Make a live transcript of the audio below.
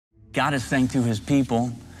God is saying to his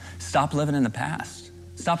people, stop living in the past.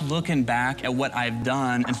 Stop looking back at what I've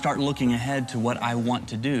done and start looking ahead to what I want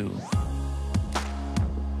to do.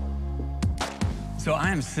 So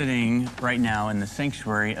I am sitting right now in the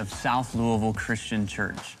sanctuary of South Louisville Christian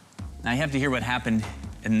Church. Now you have to hear what happened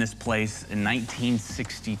in this place in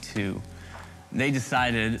 1962. They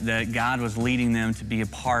decided that God was leading them to be a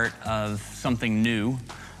part of something new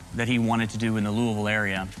that he wanted to do in the Louisville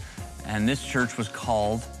area. And this church was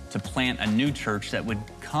called to plant a new church that would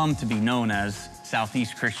come to be known as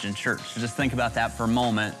Southeast Christian Church. So just think about that for a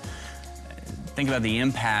moment. Think about the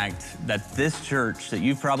impact that this church that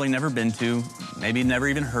you've probably never been to, maybe never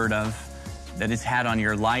even heard of, that it's had on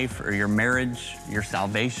your life or your marriage, your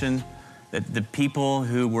salvation, that the people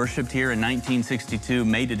who worshiped here in 1962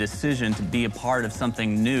 made a decision to be a part of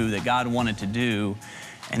something new that God wanted to do,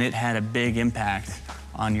 and it had a big impact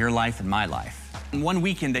on your life and my life. And one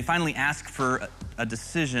weekend, they finally asked for a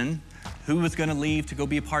decision who was going to leave to go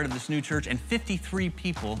be a part of this new church, and 53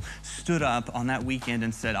 people stood up on that weekend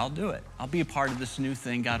and said, I'll do it. I'll be a part of this new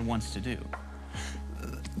thing God wants to do.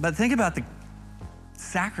 But think about the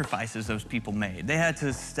sacrifices those people made. They had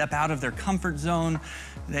to step out of their comfort zone.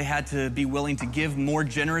 They had to be willing to give more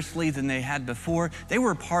generously than they had before. They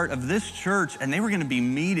were a part of this church, and they were going to be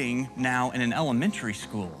meeting now in an elementary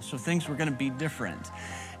school, so things were going to be different.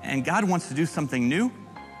 And God wants to do something new,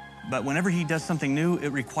 but whenever he does something new, it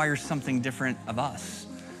requires something different of us.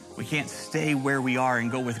 We can't stay where we are and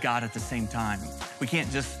go with God at the same time. We can't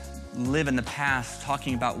just live in the past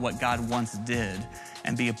talking about what God once did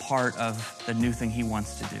and be a part of the new thing he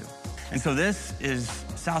wants to do. And so this is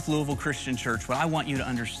South Louisville Christian Church. What I want you to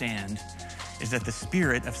understand is that the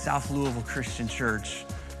spirit of South Louisville Christian Church,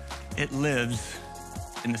 it lives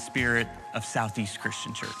in the spirit of Southeast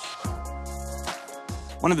Christian Church.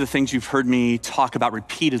 One of the things you've heard me talk about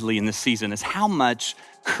repeatedly in this season is how much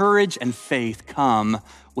courage and faith come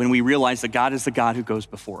when we realize that God is the God who goes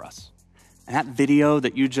before us. And that video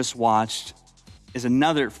that you just watched is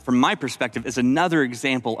another, from my perspective, is another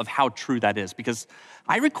example of how true that is, because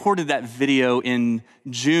I recorded that video in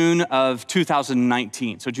June of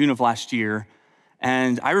 2019, so June of last year.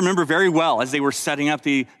 And I remember very well as they were setting up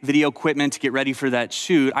the video equipment to get ready for that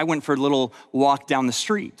shoot, I went for a little walk down the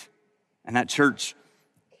street. And that church,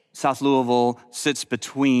 South Louisville, sits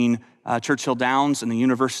between Churchill Downs and the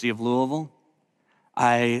University of Louisville.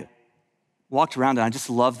 I walked around and I just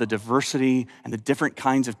love the diversity and the different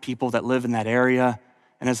kinds of people that live in that area.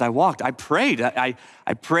 And as I walked, I prayed. I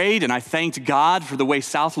prayed and I thanked God for the way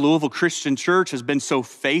South Louisville Christian Church has been so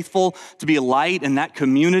faithful to be a light in that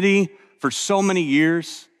community for so many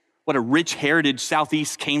years. What a rich heritage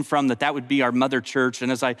Southeast came from, that would be our mother church.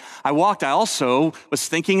 And as I walked, I also was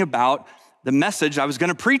thinking about the message I was going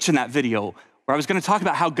to preach in that video, where I was going to talk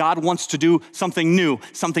about how God wants to do something new,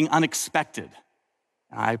 something unexpected.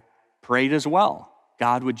 And I prayed as well.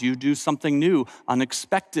 God, would you do something new,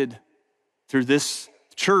 unexpected through this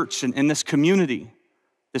church and in this community,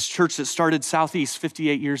 this church that started Southeast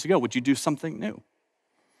 58 years ago? Would you do something new?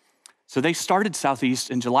 So they started Southeast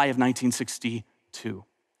in July of 1962.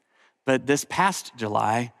 But this past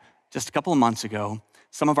July, just a couple of months ago,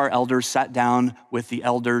 some of our elders sat down with the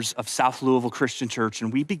elders of South Louisville Christian Church,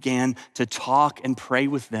 and we began to talk and pray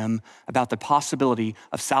with them about the possibility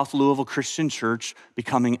of South Louisville Christian Church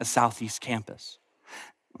becoming a Southeast campus.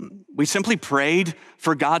 We simply prayed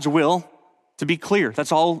for God's will to be clear.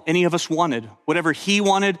 That's all any of us wanted. Whatever he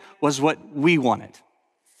wanted was what we wanted.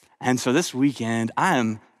 And so this weekend, I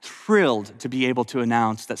am thrilled to be able to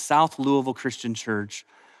announce that South Louisville Christian Church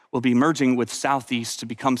will be merging with Southeast to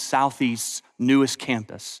become Southeast's newest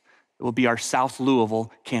campus. It will be our South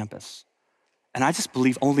Louisville campus. And I just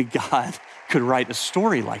believe only God could write a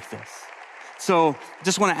story like this. So I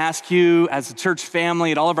just want to ask you as a church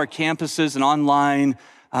family at all of our campuses and online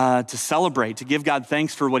to celebrate, to give God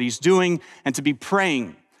thanks for what he's doing, and to be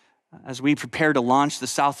praying as we prepare to launch the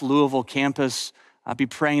South Louisville campus. Be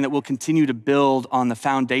praying that we'll continue to build on the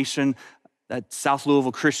foundation that South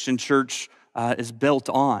Louisville Christian Church is built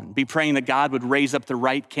on. Be praying that God would raise up the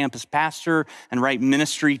right campus pastor and right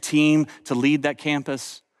ministry team to lead that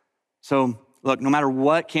campus. So look, no matter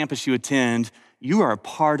what campus you attend, you are a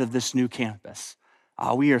part of this new campus.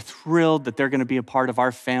 We are thrilled that they're going to be a part of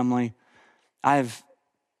our family. I have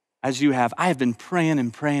been praying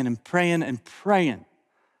and praying and praying and praying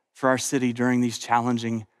for our city during these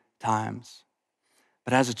challenging times.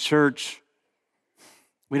 But as a church,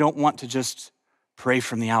 we don't want to just pray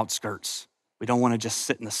from the outskirts. We don't want to just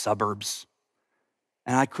sit in the suburbs.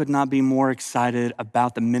 And I could not be more excited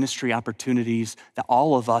about the ministry opportunities that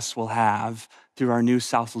all of us will have through our new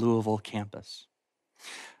South Louisville campus.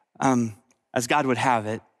 As God would have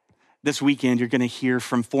it, This weekend, you're going to hear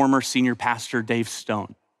from former senior pastor Dave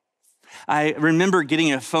Stone. I remember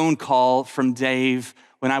getting a phone call from Dave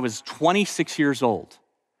when I was 26 years old.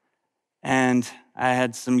 And I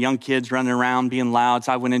had some young kids running around being loud,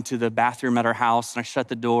 so I went into the bathroom at our house and I shut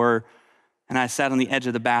the door and I sat on the edge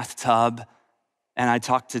of the bathtub and I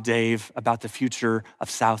talked to Dave about the future of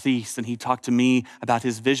Southeast, and he talked to me about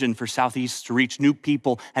his vision for Southeast to reach new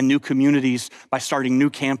people and new communities by starting new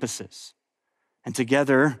campuses. And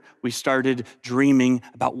together, we started dreaming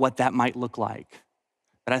about what that might look like.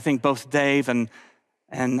 But I think both Dave and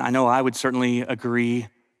I know I would certainly agree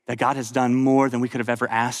that God has done more than we could have ever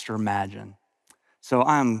asked or imagined. So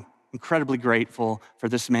I'm incredibly grateful for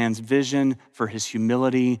this man's vision, for his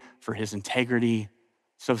humility, for his integrity.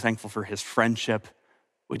 So thankful for his friendship.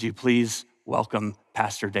 Would you please welcome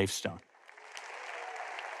Pastor Dave Stone?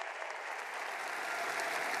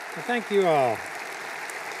 Well, thank you all.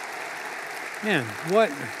 Man,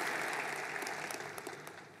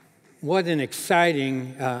 what an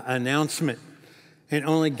exciting announcement. And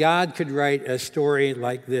only God could write a story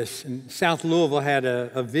like this. And South Louisville had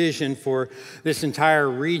a vision for this entire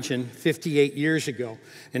region 58 years ago.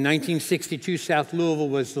 In 1962, South Louisville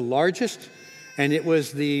was the largest, and it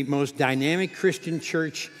was the most dynamic Christian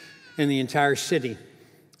church in the entire city.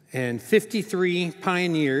 And 53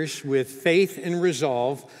 pioneers with faith and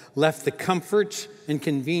resolve left the comforts and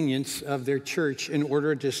convenience of their church in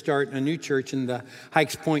order to start a new church in the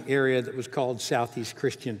Hikes Point area that was called Southeast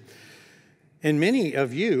Christian. And many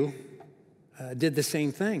of you did the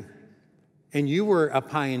same thing. And you were a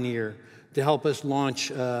pioneer to help us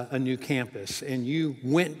launch a new campus. And you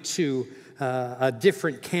went to a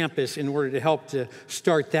different campus in order to help to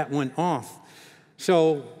start that one off.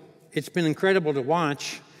 So it's been incredible to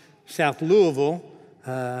watch South Louisville,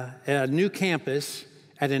 a new campus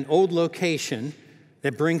at an old location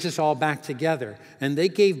that brings us all back together. And they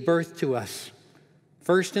gave birth to us,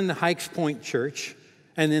 first in the Hikes Point Church,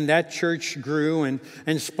 and then that church grew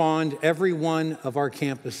and spawned every one of our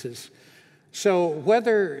campuses. So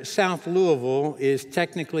whether South Louisville is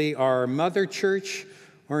technically our mother church,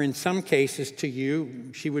 or in some cases to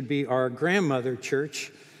you, she would be our grandmother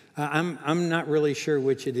church, I'm not really sure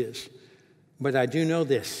which it is. But I do know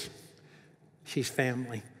this: she's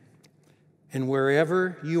family. And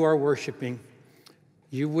wherever you are worshiping,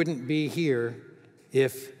 you wouldn't be here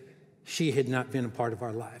if she had not been a part of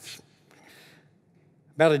our lives.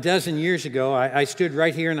 About a dozen years ago, I stood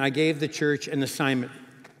right here and I gave the church an assignment.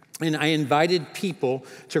 And I invited people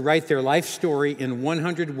to write their life story in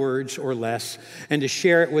 100 words or less and to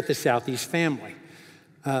share it with the Southeast family.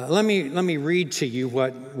 Let me read to you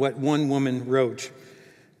what one woman wrote.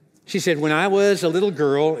 She said, "When I was a little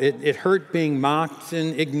girl, it hurt being mocked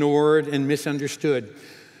and ignored and misunderstood.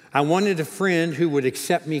 I wanted a friend who would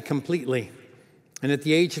accept me completely. And at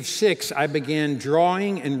the age of 6, I began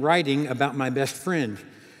drawing and writing about my best friend.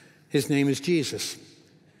 His name is Jesus.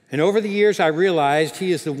 And over the years, I realized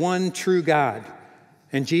he is the one true God.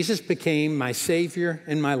 And Jesus became my Savior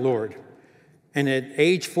and my Lord. And at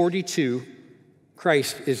age 42,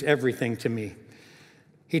 Christ is everything to me.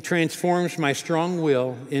 He transforms my strong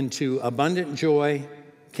will into abundant joy,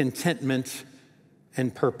 contentment,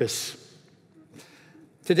 and purpose."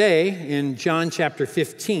 Today, in John chapter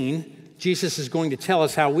 15, Jesus is going to tell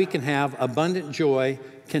us how we can have abundant joy,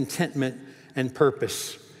 contentment, and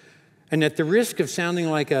purpose. And at the risk of sounding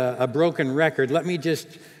like a broken record, let me just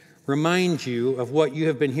remind you of what you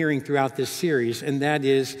have been hearing throughout this series, and that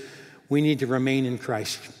is we need to remain in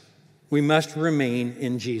Christ. We must remain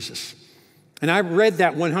in Jesus. And I read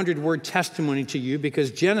that 100-word testimony to you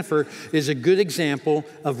because Jennifer is a good example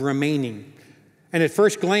of remaining. And at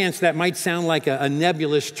first glance, that might sound like a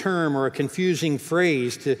nebulous term or a confusing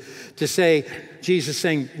phrase to say, Jesus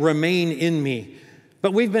saying, "Remain in me."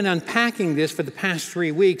 But we've been unpacking this for the past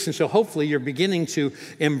 3 weeks, and so hopefully you're beginning to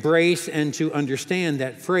embrace and to understand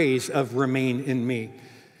that phrase of "remain in me."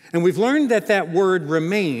 And we've learned that word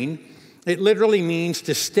 "remain," it literally means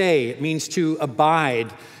to stay. It means to abide.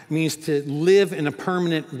 It means to live in a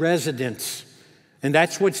permanent residence. And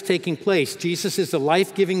that's what's taking place. Jesus is the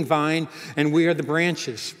life-giving vine, and we are the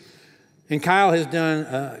branches. And Kyle has done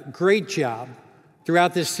a great job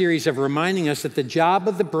throughout this series of reminding us that the job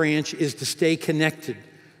of the branch is to stay connected.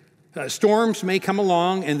 Storms may come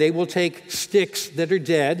along, and they will take sticks that are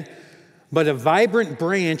dead, but a vibrant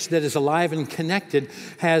branch that is alive and connected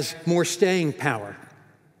has more staying power.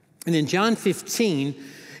 And in John 15,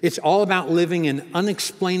 it's all about living an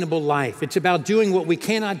unexplainable life. It's about doing what we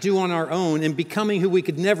cannot do on our own and becoming who we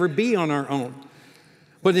could never be on our own.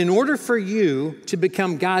 But in order for you to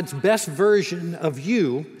become God's best version of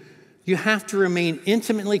you, you have to remain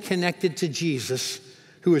intimately connected to Jesus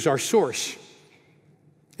who is our source.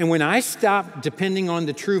 And when I stop depending on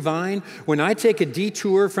the true vine, when I take a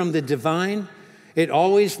detour from the divine, it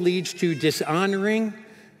always leads to dishonoring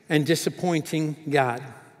and disappointing God.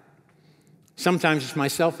 Sometimes it's my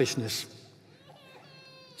selfishness.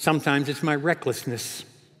 Sometimes it's my recklessness.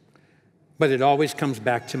 But it always comes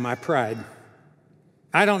back to my pride.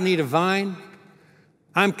 I don't need a vine.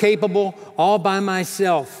 I'm capable all by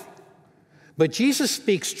myself. But Jesus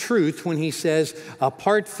speaks truth when he says,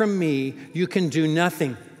 apart from me, you can do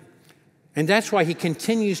nothing. And that's why he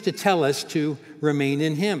continues to tell us to remain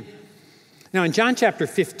in him. Now, in John chapter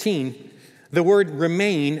 15, the word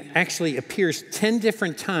remain actually appears 10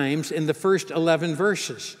 different times in the first 11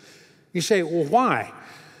 verses. You say, well, why?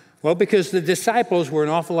 Well, because the disciples were an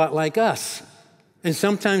awful lot like us. And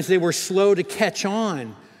sometimes they were slow to catch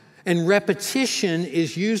on. And repetition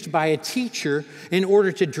is used by a teacher in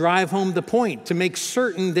order to drive home the point, to make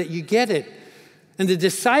certain that you get it. And the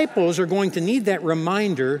disciples are going to need that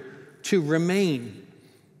reminder to remain,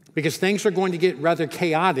 because things are going to get rather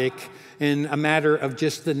chaotic in a matter of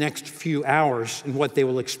just the next few hours and what they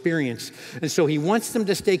will experience. And so he wants them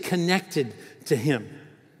to stay connected to him.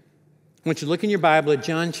 I want you to look in your Bible at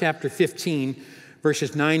John chapter 15,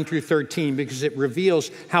 verses 9 through 13, because it reveals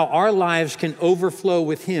how our lives can overflow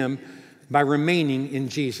with him by remaining in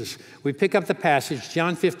Jesus. We pick up the passage,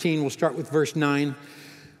 John 15, we'll start with verse 9.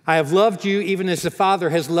 I have loved you even as the Father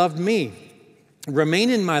has loved me. Remain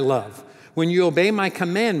in my love. When you obey my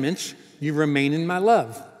commandments, you remain in my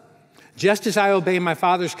love. Just as I obey my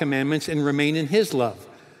Father's commandments and remain in his love.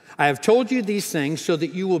 I have told you these things so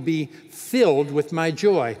that you will be filled with my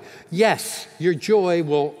joy. Yes, your joy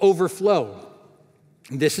will overflow.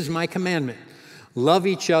 This is my commandment. Love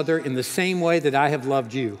each other in the same way that I have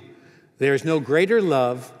loved you. There is no greater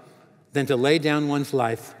love than to lay down one's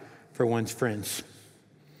life for one's friends.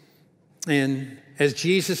 And as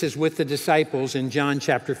Jesus is with the disciples in John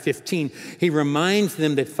chapter 15, he reminds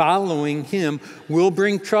them that following him will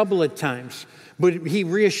bring trouble at times. But he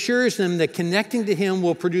reassures them that connecting to him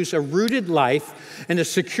will produce a rooted life and a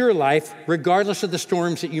secure life, regardless of the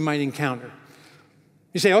storms that you might encounter.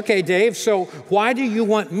 You say, okay, Dave, so why do you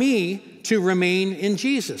want me to remain in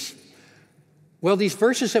Jesus? Well, these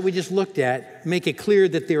verses that we just looked at make it clear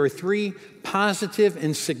that there are three positive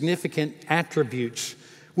and significant attributes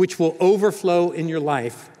which will overflow in your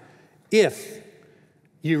life if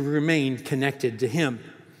you remain connected to him.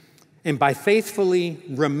 And by faithfully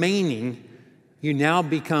remaining, you now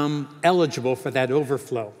become eligible for that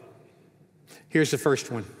overflow. Here's the first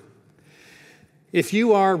one. If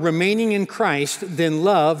you are remaining in Christ, then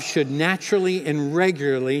love should naturally and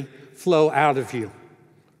regularly flow out of you.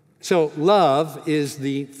 So love is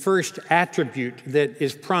the first attribute that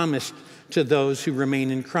is promised to those who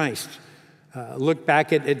remain in Christ. Look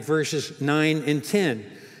back at verses 9 and 10. It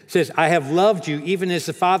says, I have loved you even as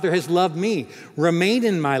the Father has loved me. Remain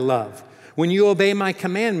in my love. When you obey my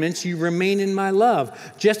commandments, you remain in my love,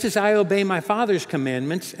 just as I obey my Father's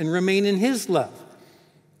commandments and remain in his love.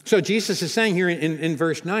 So Jesus is saying here in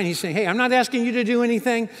verse 9, he's saying, hey, I'm not asking you to do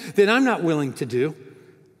anything that I'm not willing to do.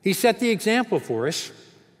 He set the example for us.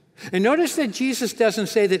 And notice that Jesus doesn't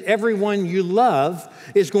say that everyone you love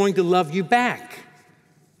is going to love you back.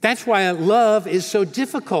 That's why love is so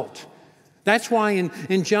difficult. That's why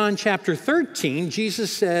in John chapter 13,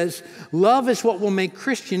 Jesus says, love is what will make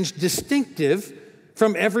Christians distinctive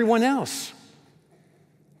from everyone else.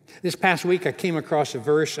 This past week, I came across a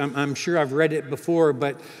verse. I'm sure I've read it before,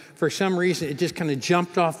 but for some reason, it just kind of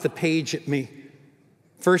jumped off the page at me.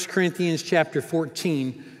 1 Corinthians chapter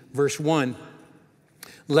 14, verse 1.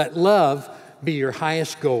 Let love be your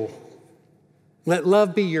highest goal. Let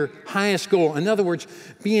love be your highest goal. In other words,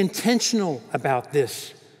 be intentional about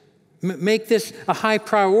this. Make this a high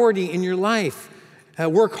priority in your life.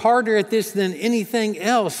 Work harder at this than anything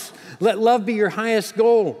else. Let love be your highest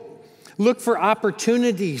goal. Look for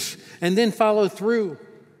opportunities and then follow through.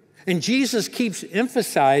 And Jesus keeps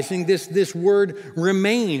emphasizing this word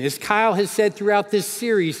remain. As Kyle has said throughout this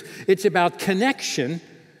series, it's about connection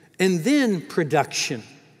and then production.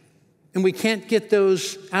 And we can't get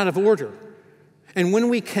those out of order. And when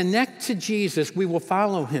we connect to Jesus, we will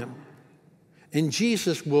follow him. And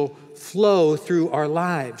Jesus will flow through our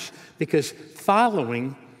lives, because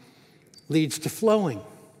following leads to flowing.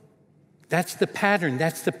 That's the pattern.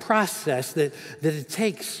 That's the process that it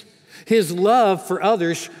takes. His love for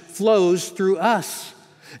others flows through us.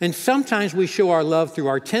 And sometimes we show our love through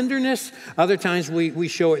our tenderness. Other times we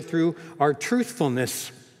show it through our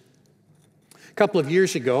truthfulness. A couple of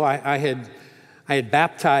years ago, I I had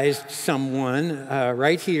baptized someone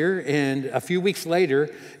right here, and a few weeks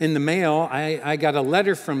later in the mail, I got a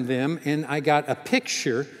letter from them, and I got a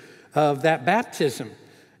picture of that baptism.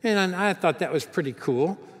 And I thought that was pretty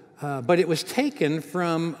cool, but it was taken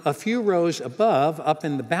from a few rows above, up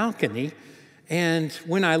in the balcony. And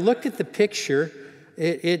when I looked at the picture,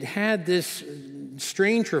 it had this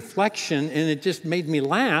strange reflection, and it just made me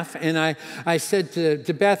laugh. And I said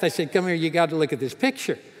to Beth, I said, come here, you got to look at this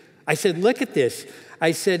picture. I said, look at this.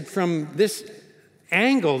 I said, from this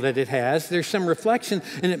angle that it has, there's some reflection,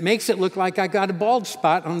 and it makes it look like I got a bald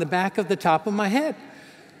spot on the back of the top of my head.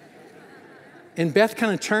 And Beth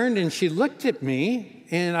kind of turned and she looked at me,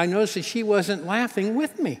 and I noticed that she wasn't laughing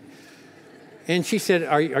with me. And she said,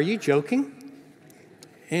 are you joking?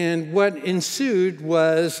 And what ensued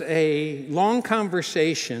was a long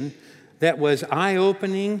conversation that was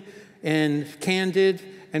eye-opening and candid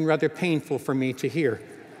and rather painful for me to hear.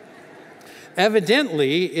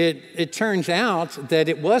 Evidently, it turns out that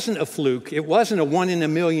it wasn't a fluke. It wasn't a 1 in a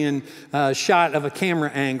million shot of a camera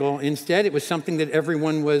angle. Instead, it was something that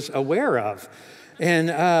everyone was aware of.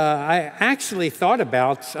 And I actually thought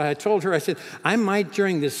about, I told her, I said, I might,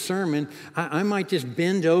 during this sermon, I might just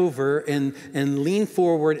bend over and lean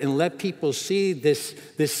forward and let people see this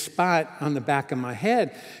spot on the back of my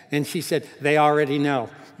head. And she said, they already know.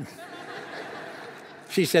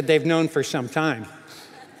 She said, they've known for some time.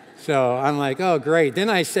 So I'm like, oh, great. Then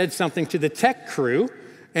I said something to the tech crew,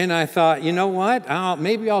 and I thought, you know what?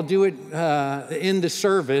 Maybe I'll do it in the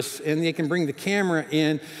service, and they can bring the camera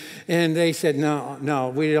in. And they said,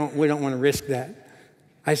 no, we don't want to risk that.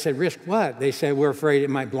 I said, risk what? They said, we're afraid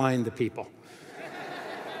it might blind the people.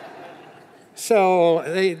 So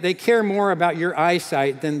they care more about your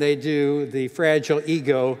eyesight than they do the fragile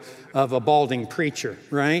ego of a balding preacher,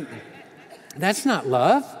 right? That's not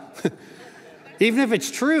love. Even if it's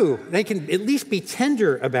true, they can at least be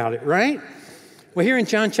tender about it, right? Well, here in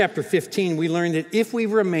John chapter 15, we learn that if we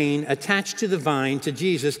remain attached to the vine, to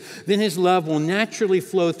Jesus, then his love will naturally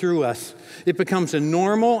flow through us. It becomes a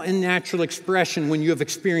normal and natural expression when you have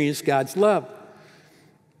experienced God's love.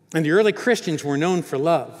 And the early Christians were known for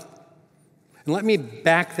love. And let me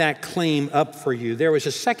back that claim up for you. There was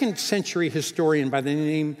a second century historian by the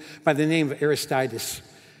name of Aristides.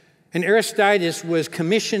 And Aristides was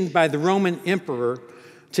commissioned by the Roman emperor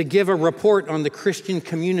to give a report on the Christian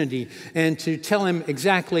community and to tell him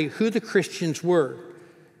exactly who the Christians were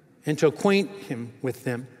and to acquaint him with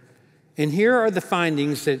them. And here are the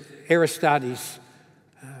findings that Aristides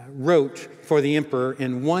wrote for the emperor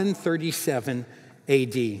in 137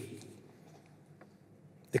 AD. The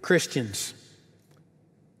Christians,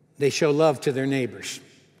 they show love to their neighbors.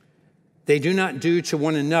 They do not do to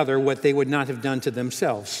one another what they would not have done to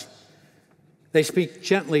themselves. They speak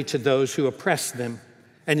gently to those who oppress them,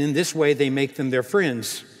 and in this way they make them their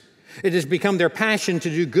friends. It has become their passion to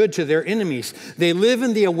do good to their enemies. They live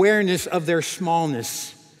in the awareness of their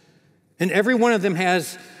smallness. And every one of them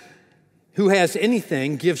who has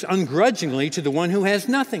anything gives ungrudgingly to the one who has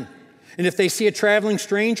nothing. And if they see a traveling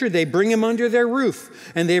stranger, they bring him under their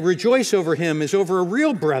roof, and they rejoice over him as over a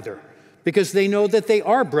real brother, because they know that they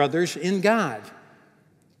are brothers in God.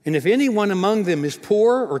 And if anyone among them is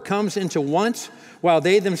poor or comes into want, while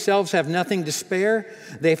they themselves have nothing to spare,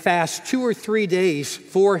 they fast 2 or 3 days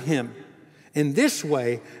for him. In this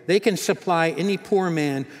way, they can supply any poor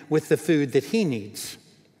man with the food that he needs.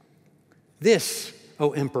 This,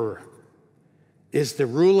 O Emperor, is the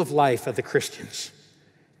rule of life of the Christians,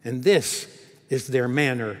 and this is their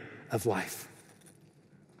manner of life.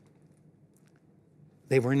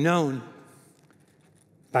 They were known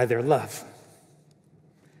by their love.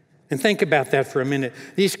 And think about that for a minute.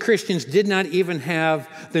 These Christians did not even have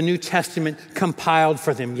the New Testament compiled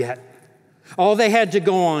for them yet. All they had to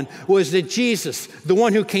go on was that Jesus, the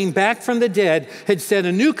one who came back from the dead, had said,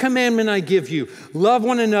 "A new commandment I give you, love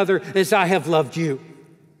one another as I have loved you."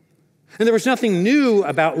 And there was nothing new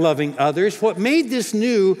about loving others. What made this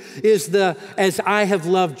new is the "as I have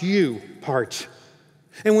loved you" part.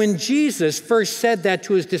 And when Jesus first said that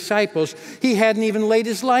to his disciples, he hadn't even laid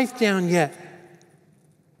his life down yet.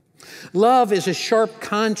 Love is a sharp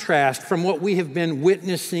contrast from what we have been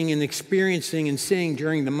witnessing and experiencing and seeing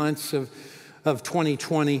during the months of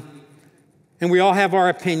 2020. And we all have our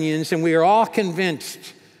opinions, and we are all convinced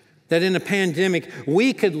that in a pandemic,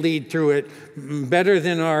 we could lead through it better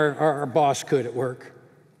than our boss could at work,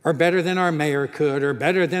 or better than our mayor could, or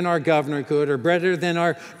better than our governor could, or better than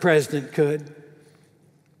our president could.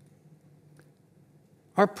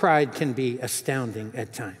 Our pride can be astounding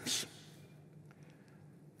at times.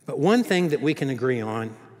 But one thing that we can agree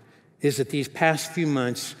on is that these past few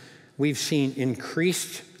months, we've seen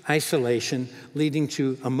increased isolation, leading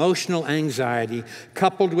to emotional anxiety,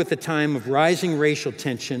 coupled with a time of rising racial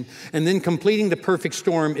tension, and then completing the perfect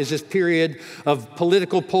storm is this period of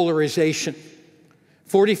political polarization.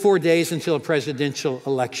 44 days until a presidential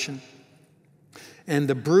election. And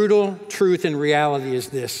the brutal truth and reality is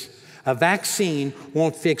this: a vaccine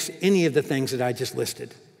won't fix any of the things that I just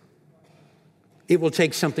listed. It will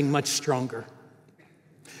take something much stronger.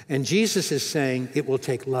 And Jesus is saying it will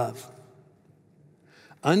take love.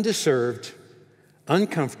 Undeserved,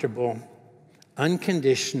 uncomfortable,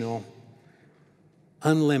 unconditional,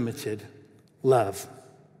 unlimited love.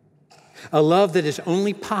 A love that is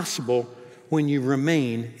only possible when you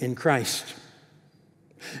remain in Christ.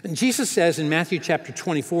 And Jesus says in Matthew chapter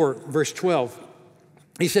 24, verse 12,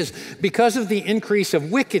 he says, because of the increase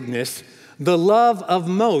of wickedness, the love of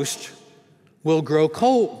most will grow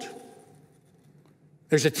cold.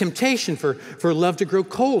 There's a temptation for love to grow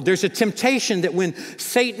cold. There's a temptation that when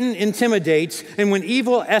Satan intimidates and when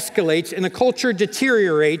evil escalates and a culture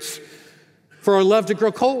deteriorates, for our love to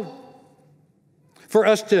grow cold. For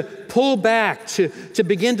us to pull back, to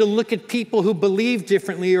begin to look at people who believe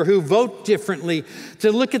differently or who vote differently,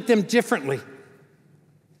 to look at them differently.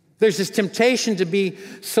 There's this temptation to be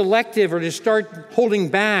selective or to start holding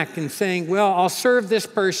back and saying, well, I'll serve this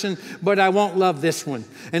person, but I won't love this one.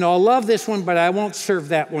 And I'll love this one, but I won't serve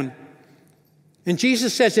that one. And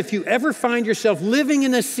Jesus says, if you ever find yourself living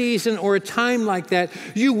in a season or a time like that,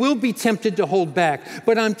 you will be tempted to hold back.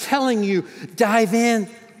 But I'm telling you, dive in.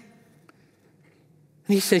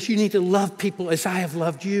 And he says, you need to love people as I have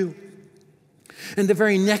loved you. And the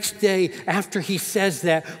very next day after he says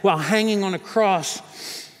that, while hanging on a cross,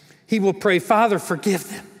 he will pray, Father, forgive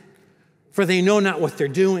them, for they know not what they're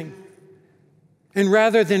doing. And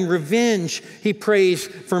rather than revenge, he prays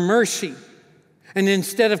for mercy. And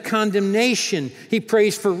instead of condemnation, he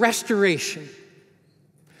prays for restoration.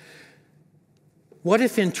 What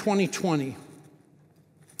if in 2020,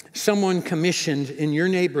 someone commissioned in your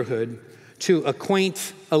neighborhood to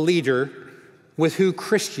acquaint a leader with who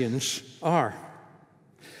Christians are?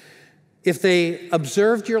 If they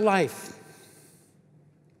observed your life,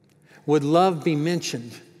 would love be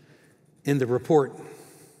mentioned in the report?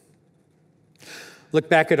 Look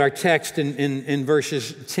back at our text in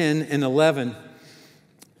verses 10 and 11.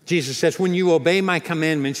 Jesus says, when you obey my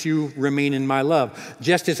commandments, you remain in my love,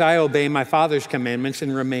 just as I obey my Father's commandments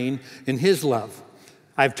and remain in his love.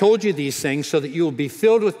 I've told you these things so that you will be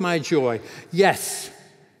filled with my joy. Yes,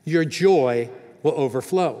 your joy will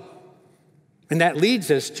overflow. And that leads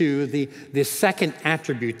us to the second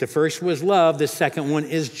attribute. The first was love. The second one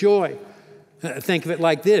is joy. Think of it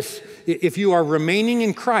like this. If you are remaining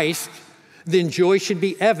in Christ, then joy should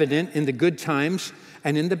be evident in the good times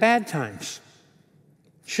and in the bad times.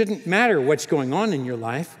 Shouldn't matter what's going on in your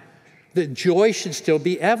life. The joy should still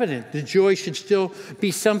be evident. The joy should still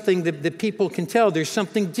be something that people can tell. There's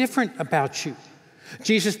something different about you.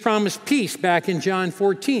 Jesus promised peace back in John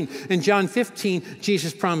 14. In John 15,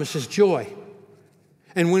 Jesus promises joy.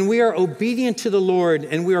 And when we are obedient to the Lord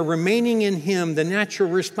and we are remaining in him, the natural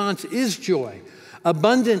response is joy,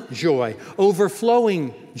 abundant joy,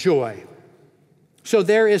 overflowing joy. So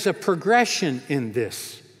there is a progression in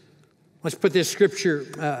this. Let's put this scripture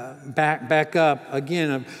back up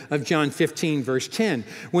again of John 15, verse 10.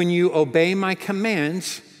 When you obey my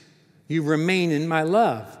commands, you remain in my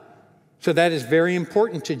love. So that is very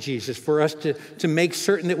important to Jesus, for us to make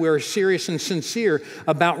certain that we are serious and sincere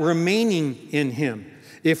about remaining in him.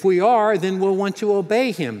 If we are, then we'll want to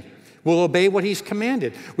obey him. We'll obey what he's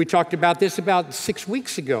commanded. We talked about this about 6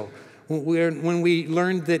 weeks ago when we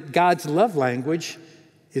learned that God's love language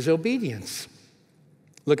is obedience.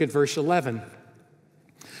 Look at verse 11.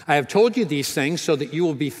 I have told you these things so that you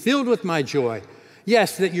will be filled with my joy.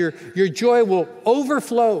 Yes, that your joy will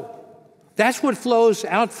overflow. That's what flows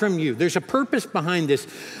out from you. There's a purpose behind this.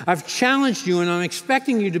 I've challenged you and I'm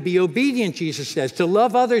expecting you to be obedient, Jesus says, to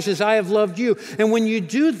love others as I have loved you. And when you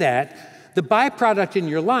do that, the byproduct in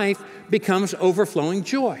your life becomes overflowing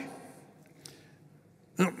joy.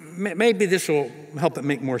 Maybe this will help it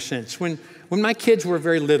make more sense. When my kids were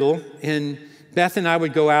very little and Beth and I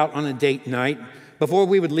would go out on a date night, before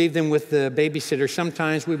we would leave them with the babysitter,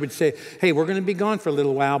 sometimes we would say, hey, we're going to be gone for a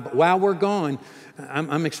little while, but while we're gone,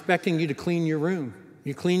 I'm expecting you to clean your room.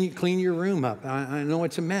 You clean your room up. I know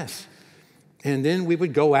it's a mess. And then we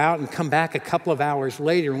would go out and come back a couple of hours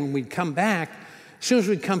later. When we'd come back, as soon as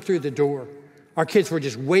we'd come through the door, our kids were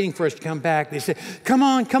just waiting for us to come back. They said, come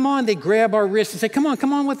on. They grab our wrists and say, come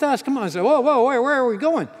on with us. Come on. I said, whoa, where are we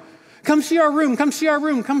going? Come see our room.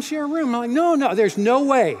 I'm like, no, there's no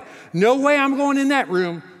way. No way I'm going in that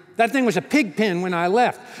room. That thing was a pig pen when I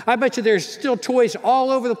left. I bet you there's still toys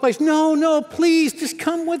all over the place. No, please, just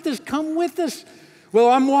come with us, come with us. Well,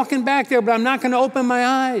 I'm walking back there, but I'm not going to open my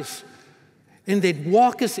eyes. And they'd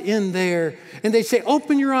walk us in there, and they'd say,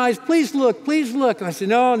 open your eyes, please look, please look. And I said,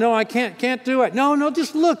 no, I can't do it. No,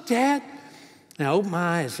 just look, Dad. And I opened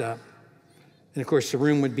my eyes up. And of course, the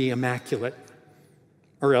room would be immaculate,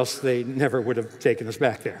 or else they never would have taken us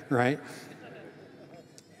back there, right?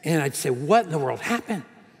 And I'd say, what in the world happened?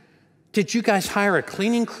 Did you guys hire a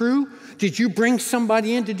cleaning crew? Did you bring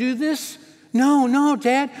somebody in to do this? No,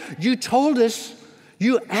 Dad. You told us,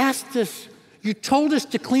 you asked us, you told us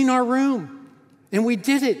to clean our room. And we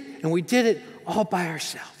did it, and we did it all by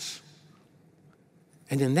ourselves.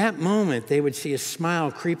 And in that moment, they would see a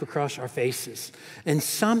smile creep across our faces. And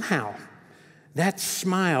somehow, that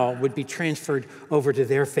smile would be transferred over to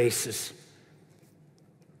their faces.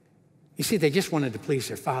 You see, they just wanted to please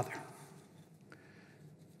their father.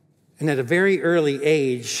 And at a very early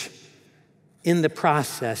age, in the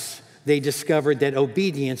process, they discovered that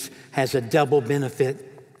obedience has a double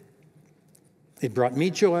benefit. It brought me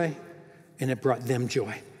joy, and it brought them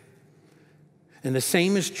joy. And the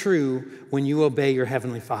same is true when you obey your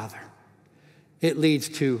Heavenly Father. It leads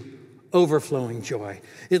to overflowing joy.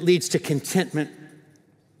 It leads to contentment.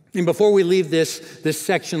 And before we leave this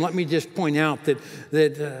section, let me just point out that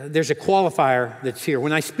there's a qualifier that's here.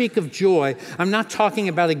 When I speak of joy, I'm not talking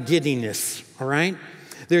about a giddiness, all right?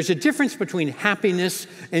 There's a difference between happiness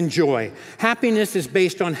and joy. Happiness is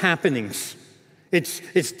based on happenings.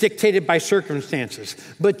 It's dictated by circumstances.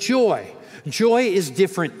 But joy is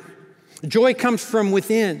different. Joy comes from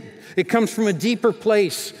within. It comes from a deeper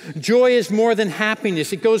place. Joy is more than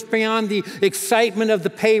happiness. It goes beyond the excitement of the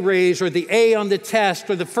pay raise or the A on the test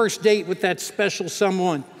or the first date with that special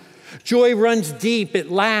someone. Joy runs deep. It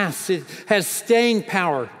lasts. It has staying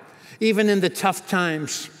power, even in the tough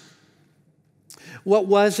times. What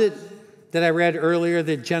was it that I read earlier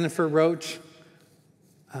that Jennifer wrote?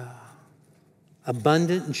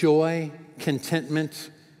 Abundant joy,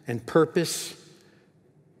 contentment, and purpose.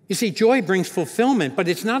 You see, joy brings fulfillment, but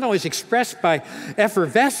it's not always expressed by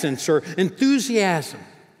effervescence or enthusiasm.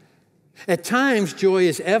 At times, joy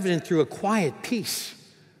is evident through a quiet peace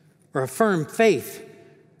or a firm faith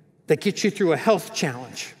that gets you through a health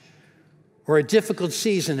challenge or a difficult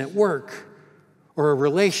season at work or a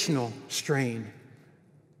relational strain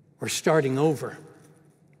or starting over.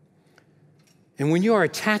 And when you are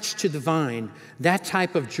attached to the vine, that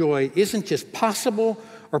type of joy isn't just possible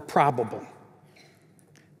or probable.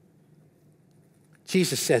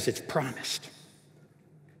 Jesus says it's promised.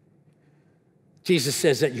 Jesus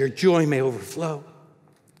says that your joy may overflow.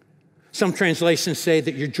 Some translations say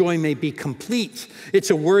that your joy may be complete. It's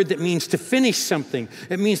a word that means to finish something.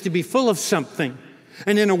 It means to be full of something.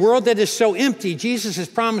 And in a world that is so empty, Jesus is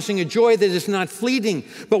promising a joy that is not fleeting,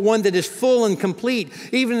 but one that is full and complete,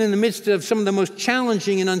 even in the midst of some of the most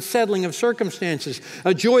challenging and unsettling of circumstances.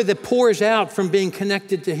 A joy that pours out from being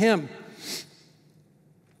connected to Him.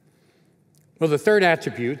 Well, the third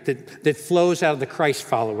attribute that flows out of the Christ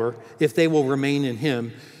follower, if they will remain in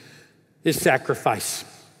Him, is sacrifice.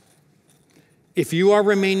 If you are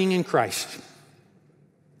remaining in Christ,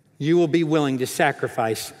 you will be willing to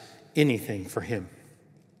sacrifice anything for Him.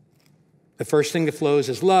 The first thing that flows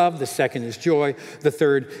is love. The second is joy. The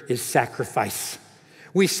third is sacrifice.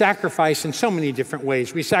 We sacrifice in so many different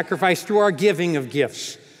ways. We sacrifice through our giving of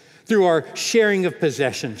gifts, through our sharing of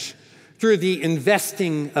possessions, through the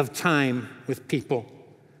investing of time with people.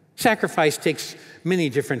 Sacrifice takes many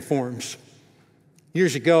different forms.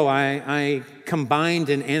 Years ago, I combined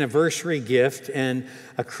an anniversary gift and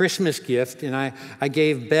a Christmas gift, and I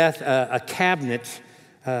gave Beth a cabinet.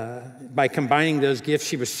 By combining those gifts,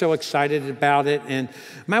 she was so excited about it. And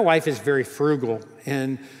my wife is very frugal,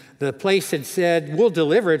 and the place had said, we'll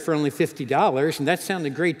deliver it for only $50, and that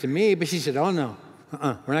sounded great to me, but she said, oh no.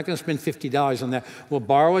 We're not going to spend $50 on that. We'll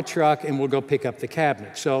borrow a truck and we'll go pick up the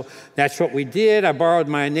cabinet. So that's what we did. I borrowed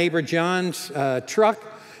my neighbor John's truck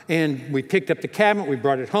and we picked up the cabinet. We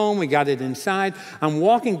brought it home. We got it inside. I'm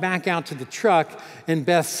walking back out to the truck and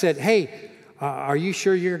Beth said, hey, are you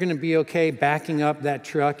sure you're going to be okay backing up that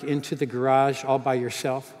truck into the garage all by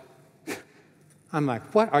yourself? I'm like,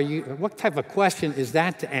 what type of question is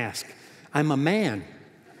that to ask? I'm a man.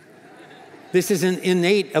 This is an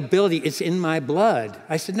innate ability. It's in my blood.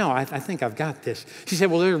 I said, no, I think I've got this. She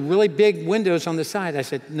said, well, there are really big windows on the side. I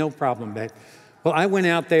said, no problem, babe. Well, I went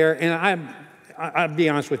out there, and I'll be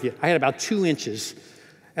honest with you, I had about 2 inches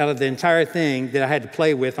out of the entire thing that I had to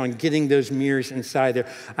play with on getting those mirrors inside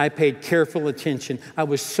there. I paid careful attention. I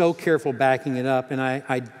was so careful backing it up, and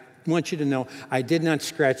I want you to know I did not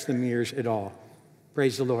scratch the mirrors at all.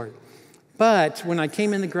 Praise the Lord. But when I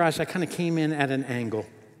came in the garage, I kind of came in at an angle.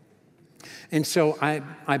 And so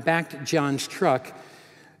I backed John's truck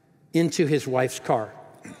into his wife's car.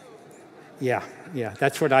 Yeah,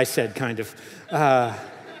 that's what I said, kind of.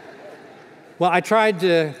 Well, I tried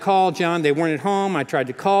to call John. They weren't at home. I tried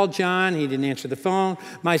to call John. He didn't answer the phone.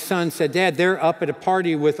 My son said, Dad, they're up at a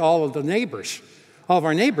party with all of the neighbors. All of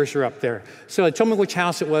our neighbors are up there. So they told me which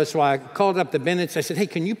house it was, so I called up the Bennetts. I said, hey,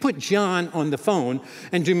 can you put John on the phone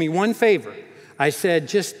and do me one favor? I said,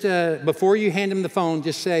 just before you hand him the phone,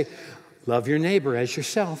 just say, love your neighbor as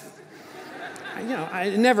yourself.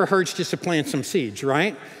 It never hurts just to plant some seeds,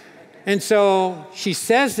 right? And so she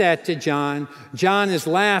says that to John. John is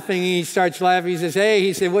laughing. He starts laughing. He says, hey,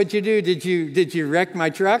 he said, what'd you do? Did you wreck my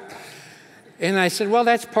truck? And I said, well,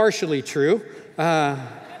 that's partially true.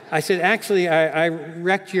 I said, actually, I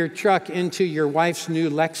wrecked your truck into your wife's new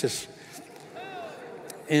Lexus.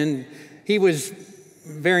 And he was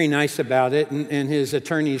very nice about it, and his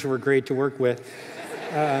attorneys were great to work with.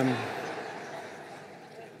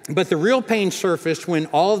 But the real pain surfaced when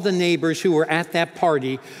all of the neighbors who were at that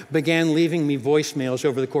party began leaving me voicemails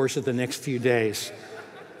over the course of the next few days.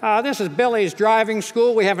 This is Billy's driving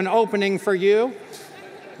school. We have an opening for you.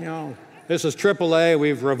 This is AAA.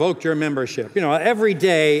 We've revoked your membership. Every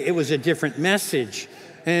day it was a different message,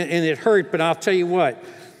 and it hurt. But I'll tell you what,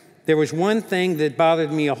 there was one thing that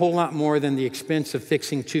bothered me a whole lot more than the expense of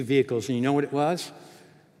fixing 2 vehicles. And you know what it was?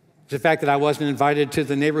 It's the fact that I wasn't invited to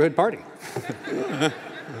the neighborhood party.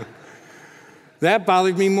 That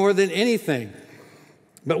bothered me more than anything.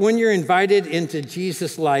 But when you're invited into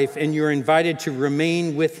Jesus' life and you're invited to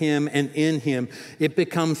remain with him and in him, it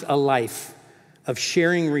becomes a life of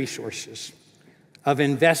sharing resources, of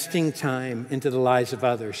investing time into the lives of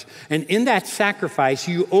others. And in that sacrifice,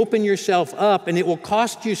 you open yourself up, and it will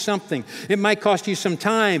cost you something. It might cost you some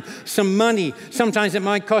time, some money. Sometimes it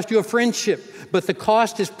might cost you a friendship, but the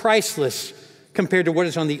cost is priceless compared to what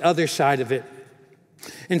is on the other side of it.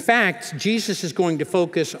 In fact, Jesus is going to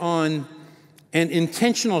focus on an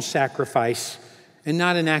intentional sacrifice and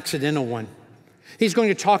not an accidental one. He's going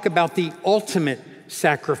to talk about the ultimate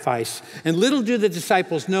sacrifice. And little do the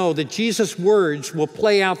disciples know that Jesus' words will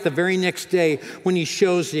play out the very next day when he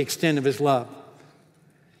shows the extent of his love.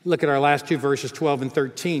 Look at our last 2 verses, 12 and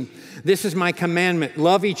 13. This is my commandment: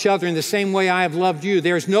 love each other in the same way I have loved you.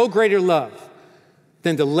 There is no greater love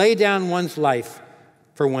than to lay down one's life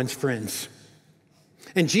for one's friends.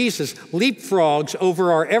 And Jesus leapfrogs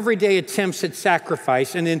over our everyday attempts at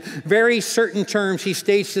sacrifice, and in very certain terms, he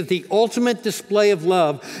states that the ultimate display of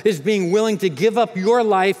love is being willing to give up your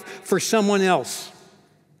life for someone else.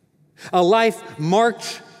 A life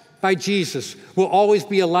marked by Jesus will always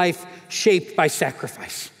be a life shaped by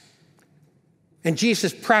sacrifice. And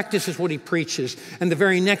Jesus practices what he preaches, and the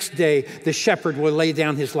very next day, the shepherd will lay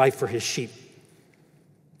down his life for his sheep.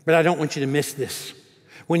 But I don't want you to miss this.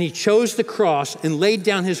 When he chose the cross and laid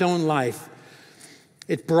down his own life,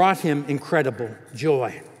 it brought him incredible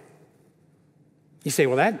joy. You say,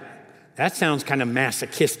 well, that sounds kind of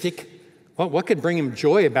masochistic. What could bring him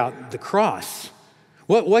joy about the cross?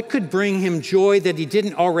 What could bring him joy that he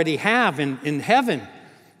didn't already have in heaven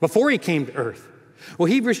before he came to earth? Well,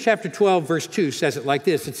 Hebrews chapter 12, verse 2 says it like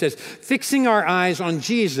this. It says, fixing our eyes on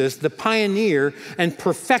Jesus, the pioneer and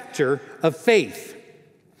perfecter of faith,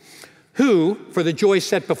 who, for the joy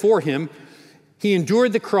set before him, he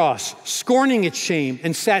endured the cross, scorning its shame,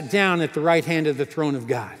 and sat down at the right hand of the throne of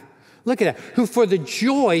God. Look at that. Who, for the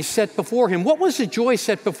joy set before him. What was the joy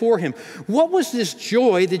set before him? What was this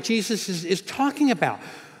joy that Jesus is talking about?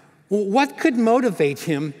 What could motivate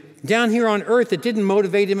him down here on earth that didn't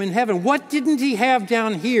motivate him in heaven? What didn't he have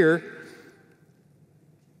down here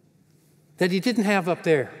that he didn't have up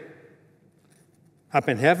there? Up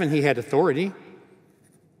in heaven, he had authority.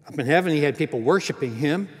 Up in heaven, he had people worshiping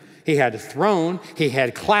him. He had a throne. He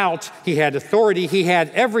had clout. He had authority. He had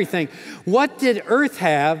everything. What did earth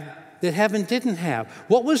have that heaven didn't have?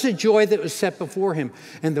 What was the joy that was set before him?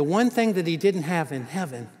 And the one thing that he didn't have in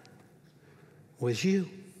heaven was you.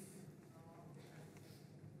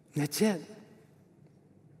 That's it.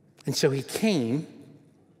 And so he came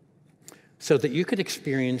so that you could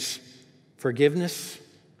experience forgiveness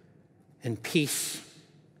and peace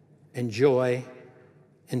and joy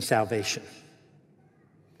and salvation.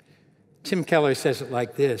 Tim Keller says it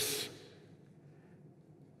like this: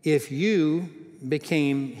 if you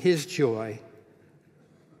became his joy,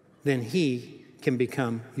 then he can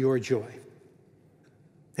become your joy.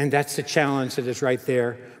 And that's the challenge that is right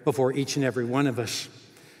there before each and every one of us.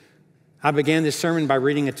 I began this sermon by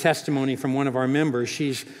reading a testimony from one of our members.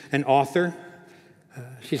 She's an author.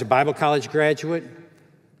 She's a Bible college graduate.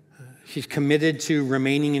 She's committed to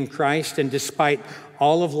remaining in Christ, and despite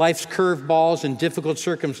all of life's curveballs and difficult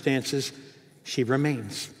circumstances, she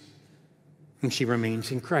remains. And she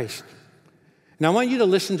remains in Christ. Now, I want you to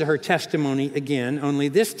listen to her testimony again, only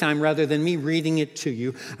this time, rather than me reading it to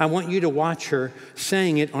you, I want you to watch her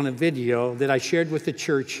saying it on a video that I shared with the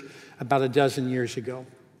church about a dozen years ago.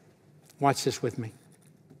 Watch this with me.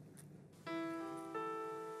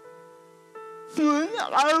 When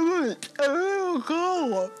I was a little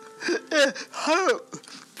girl, it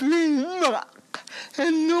hurt me back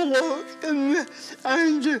and north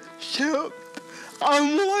and ship. I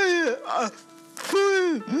wanted a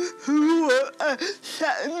friend who would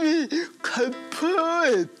set me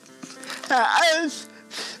completely. As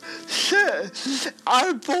said,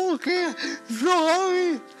 I began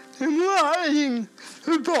drawing and writing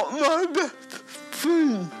about my best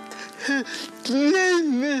friend. His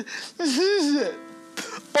name is Susan.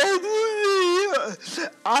 Over the years,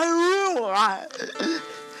 I realized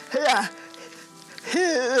that he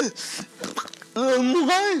is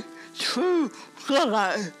my true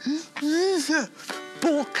God. This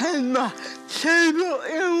book and my Savior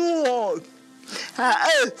and Lord.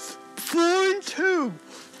 As for to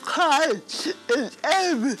Christ is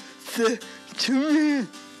everything to me.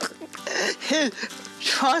 He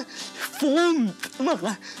transformed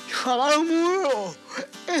my trial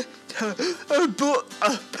into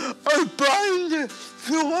abundant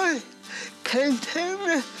joy,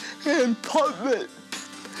 contentment, and purpose.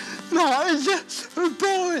 My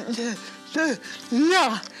disability does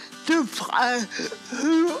not define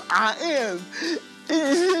who I am.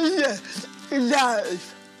 It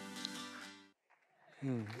does.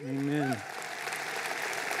 Amen.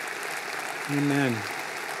 Amen.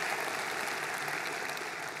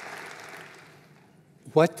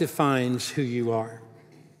 What defines who you are?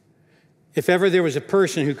 If ever there was a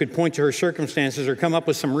person who could point to her circumstances or come up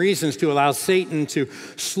with some reasons to allow Satan to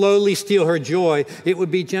slowly steal her joy, it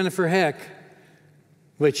would be Jennifer Heck.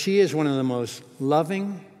 But she is one of the most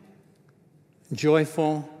loving,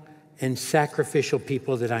 joyful, and sacrificial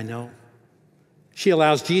people that I know. She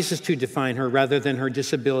allows Jesus to define her rather than her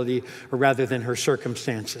disability or rather than her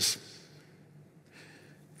circumstances.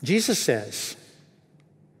 Jesus says,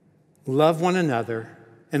 love one another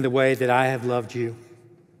in the way that I have loved you,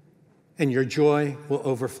 and your joy will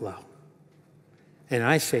overflow. And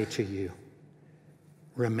I say to you,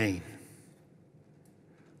 remain.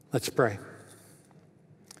 Let's pray.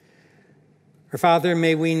 Our Father,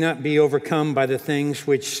 may we not be overcome by the things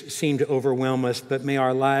which seem to overwhelm us, but may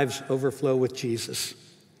our lives overflow with Jesus,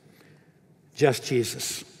 just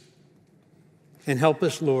Jesus. And help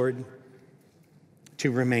us, Lord,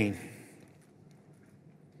 to remain,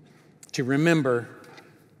 to remember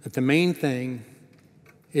that the main thing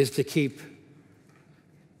is to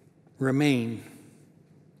remain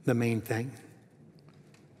the main thing.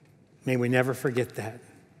 May we never forget that.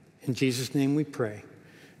 In Jesus' name we pray.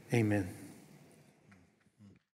 Amen.